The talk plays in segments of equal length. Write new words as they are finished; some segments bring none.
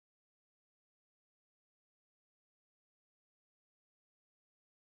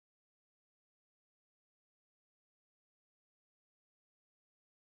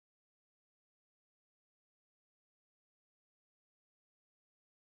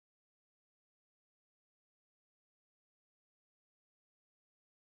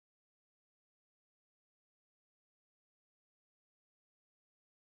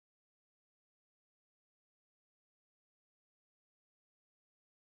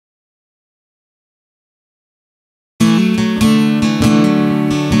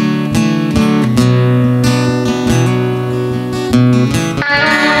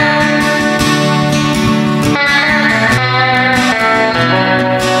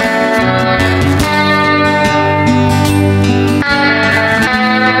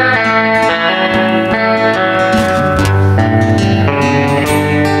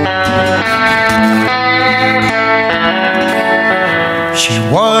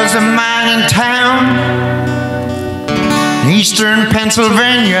was a mining town in eastern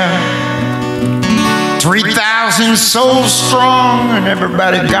Pennsylvania, 3,000 souls strong, and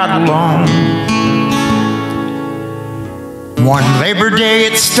everybody got along. One Labor Day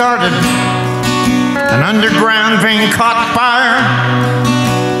it started, an underground vein caught fire.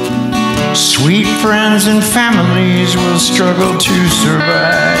 Sweet friends and families will struggle to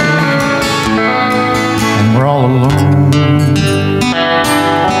survive. And we're all alone,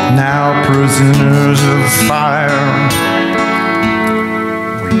 now prisoners of fire.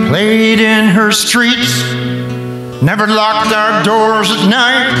 We played in her streets, never locked our doors at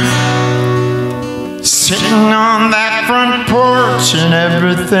night, sitting on that front porch and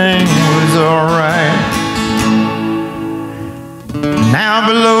everything was alright. Now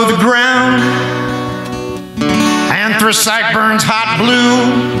below the ground, anthracite burns hot blue,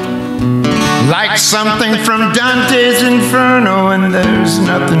 like something from Dante's Inferno, and there's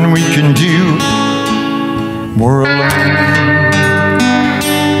nothing we can do. We're alone.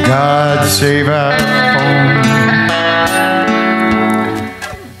 God save our home.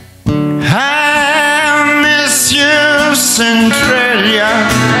 I miss you, Centralia.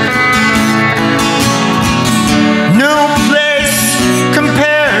 No place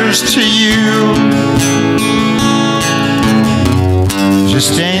compares to you.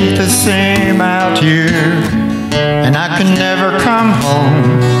 Just ain't the same out here, and I can never come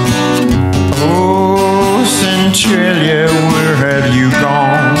home. Oh, Centralia, where have you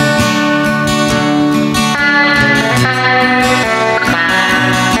gone?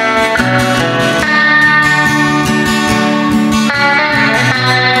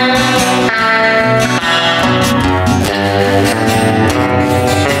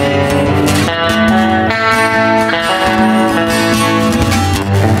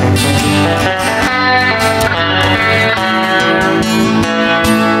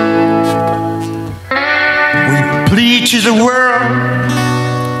 Bleach is a world,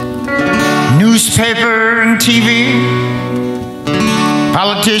 newspaper and TV.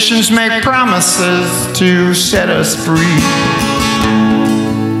 Politicians make promises to set us free.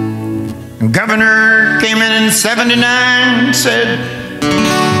 Governor came in '79, said,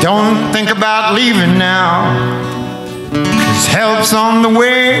 don't think about leaving now, 'cause help's on the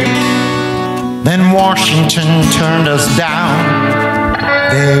way. Then Washington turned us down.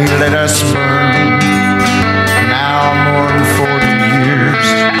 They let us burn. Now more than 40 years.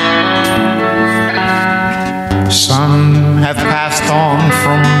 Some have passed on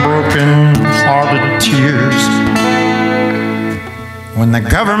from broken-hearted tears. When the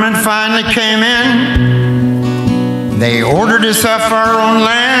government finally came in, they ordered us off our own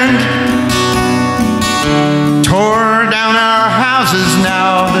land, tore down our houses.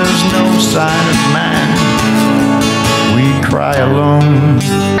 Now there's no sign of man. We cry alone.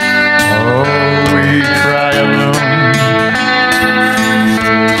 Oh, we cry alone.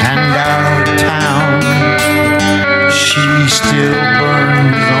 And our town, she still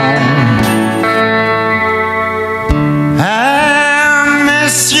burns on. I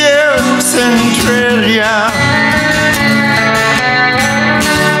miss you, Centralia.